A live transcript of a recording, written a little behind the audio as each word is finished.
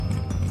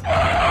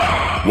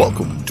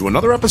Welcome to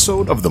another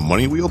episode of the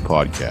Money Wheel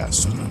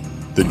Podcast.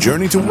 The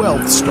journey to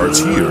wealth starts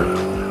here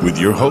with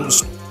your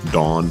host,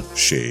 Don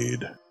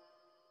Shade.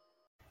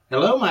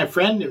 Hello, my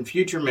friend and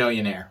future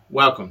millionaire.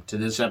 Welcome to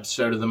this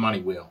episode of the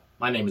Money Wheel.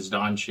 My name is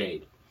Don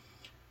Shade.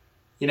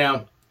 You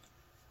know,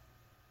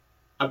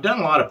 I've done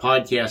a lot of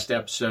podcast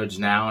episodes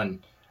now,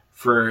 and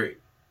for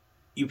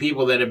you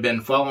people that have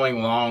been following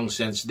along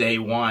since day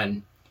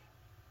one,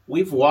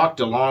 we've walked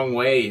a long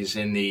ways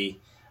in the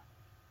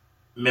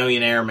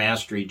millionaire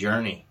mastery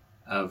journey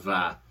of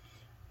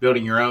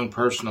building your own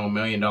personal $1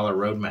 million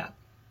roadmap.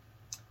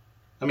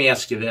 Let me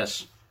ask you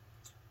this.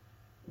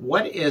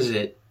 What is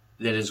it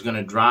that is going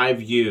to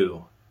drive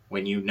you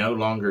when you no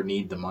longer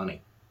need the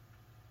money?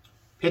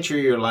 Picture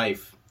your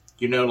life.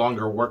 You no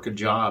longer work a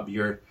job.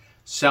 You're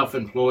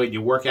self-employed.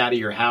 You work out of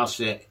your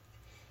house at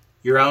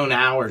your own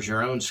hours,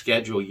 your own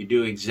schedule. You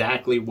do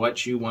exactly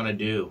what you want to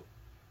do,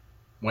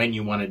 when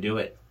you want to do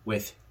it,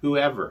 with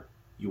whoever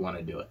you want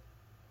to do it.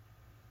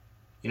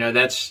 You know,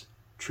 that's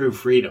true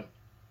freedom.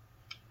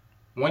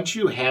 Once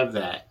you have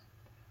that,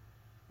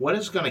 what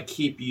is going to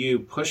keep you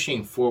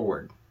pushing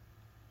forward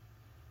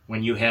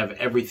when you have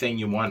everything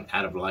you want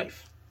out of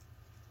life?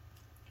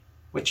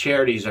 What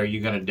charities are you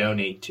going to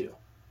donate to?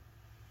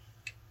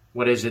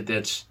 What is it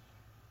that's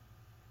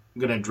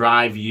going to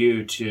drive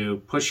you to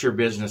push your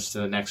business to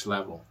the next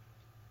level?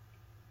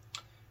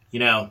 You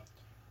know,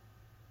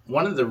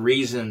 one of the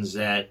reasons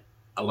that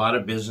a lot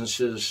of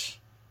businesses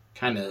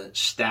kind of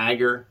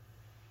stagger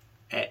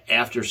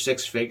after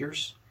six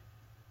figures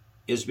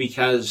is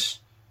because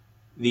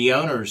the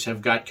owners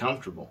have got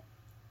comfortable.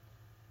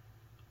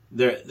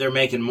 They're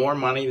making more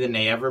money than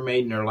they ever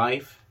made in their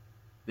life.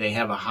 They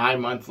have a high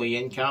monthly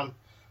income.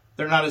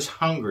 They're not as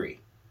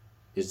hungry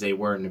as they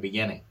were in the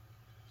beginning.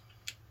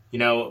 You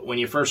know, when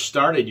you first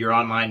started your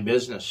online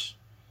business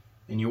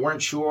and you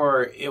weren't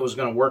sure it was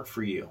going to work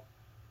for you,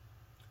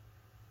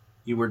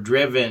 you were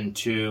driven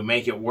to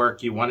make it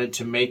work. You wanted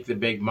to make the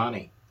big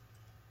money.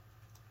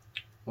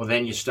 Well,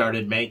 then you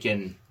started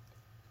making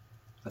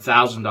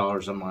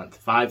 $1,000 a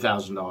month,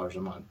 $5,000 a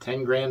month,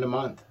 $10,000 a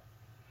month.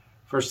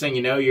 First thing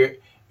you know, you're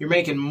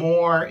making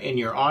more in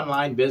your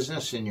online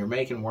business than you're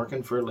making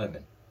working for a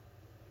living.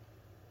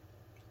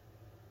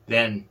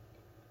 Then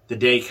the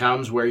day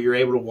comes where you're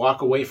able to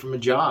walk away from a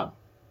job.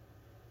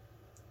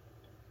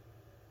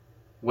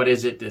 What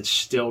is it that's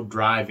still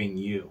driving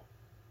you?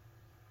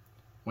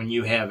 When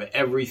you have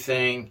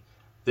everything,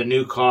 the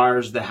new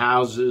cars, the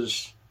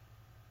houses,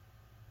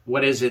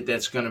 what is it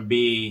that's going to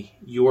be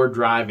your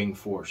driving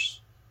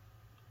force?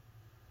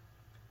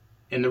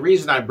 And the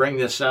reason I bring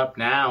this up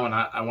now and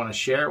I want to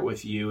share it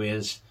with you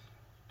is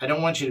I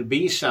don't want you to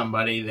be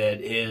somebody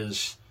that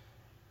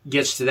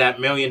gets to that $1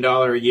 million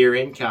a year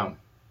income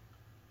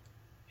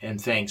and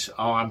thinks,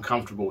 oh, I'm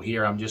comfortable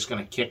here. I'm just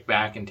going to kick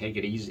back and take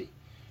it easy.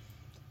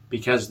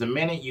 Because the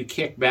minute you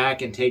kick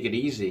back and take it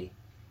easy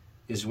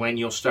is when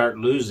you'll start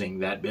losing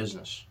that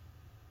business.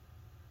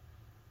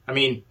 I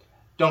mean,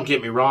 don't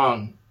get me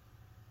wrong.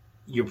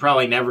 You're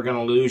probably never going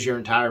to lose your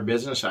entire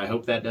business. I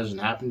hope that doesn't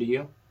happen to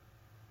you.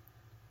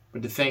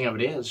 But the thing of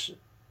it is,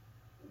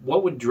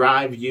 what would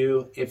drive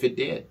you if it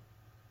did?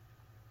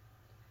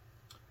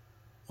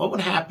 What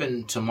would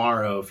happen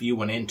tomorrow if you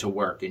went into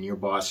work and your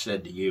boss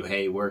said to you,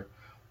 hey, we're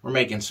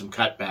making some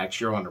cutbacks.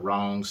 You're on the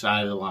wrong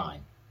side of the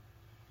line.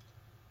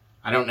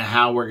 I don't know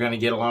how we're going to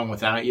get along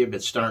without you,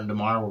 but starting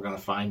tomorrow, we're going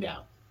to find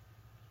out.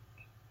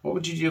 What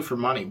would you do for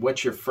money?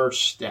 What's your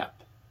first step?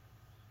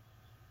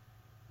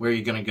 Where are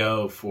you going to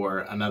go for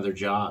another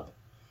job?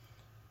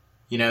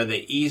 You know,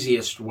 the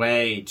easiest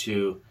way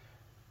to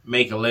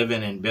make a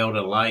living and build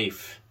a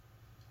life,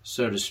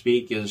 so to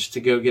speak, is to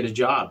go get a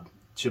job,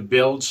 to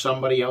build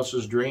somebody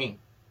else's dream.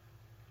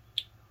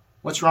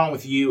 What's wrong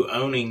with you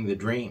owning the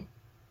dream?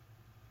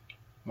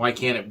 Why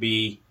can't it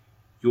be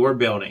your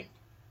building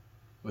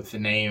with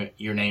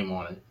your name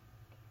on it?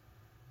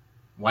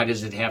 Why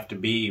does it have to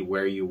be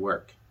where you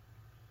work?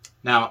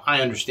 Now,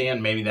 I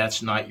understand maybe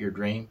that's not your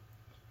dream,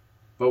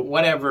 but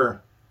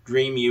whatever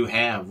dream you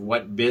have,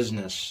 what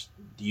business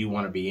do you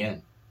want to be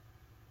in?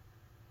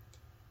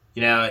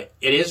 You know,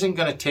 it isn't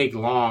going to take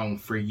long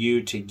for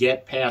you to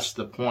get past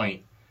the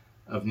point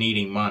of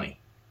needing money.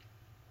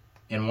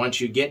 And once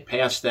you get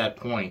past that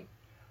point,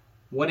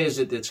 what is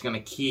it that's going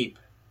to keep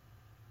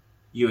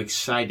you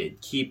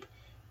excited, keep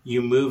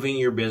you moving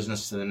your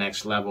business to the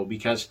next level?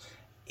 Because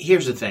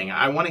here's the thing,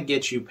 I want to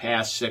get you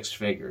past six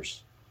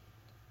figures.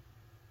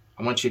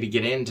 I want you to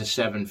get into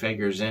seven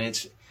figures, and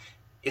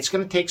it's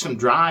going to take some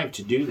drive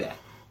to do that.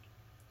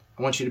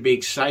 I want you to be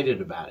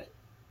excited about it.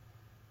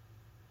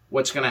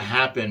 What's going to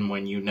happen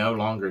when you no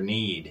longer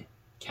need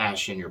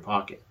cash in your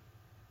pocket?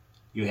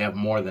 You have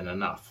more than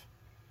enough.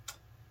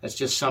 That's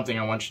just something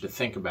I want you to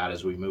think about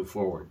as we move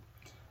forward.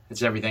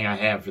 That's everything I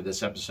have for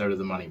this episode of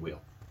The Money Wheel.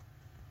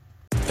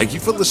 Thank you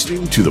for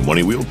listening to the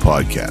Money Wheel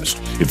Podcast.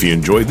 If you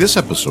enjoyed this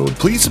episode,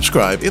 please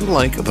subscribe and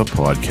like the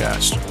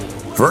podcast.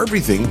 For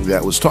everything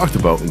that was talked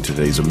about in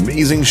today's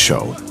amazing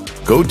show,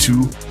 go to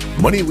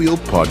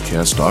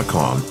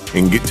moneywheelpodcast.com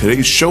and get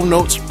today's show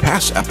notes,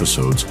 past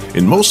episodes,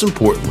 and most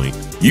importantly,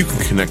 you can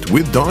connect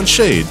with Don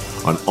Shade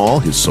on all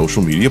his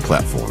social media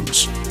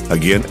platforms.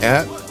 Again,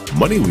 at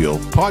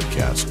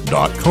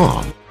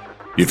moneywheelpodcast.com.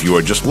 If you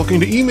are just looking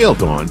to email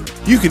Don,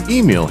 you can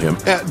email him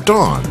at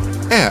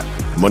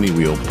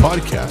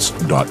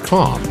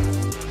don@moneywheelpodcast.com.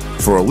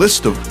 For a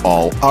list of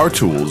all our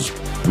tools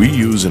we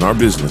use in our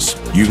business,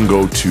 you can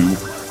go to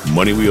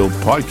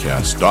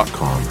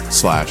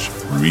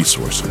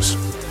moneywheelpodcast.com/resources.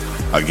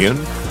 Again,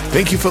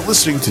 thank you for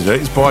listening to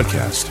today's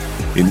podcast,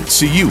 and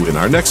see you in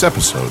our next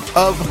episode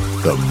of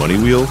the Money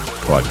Wheel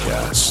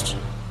Podcast.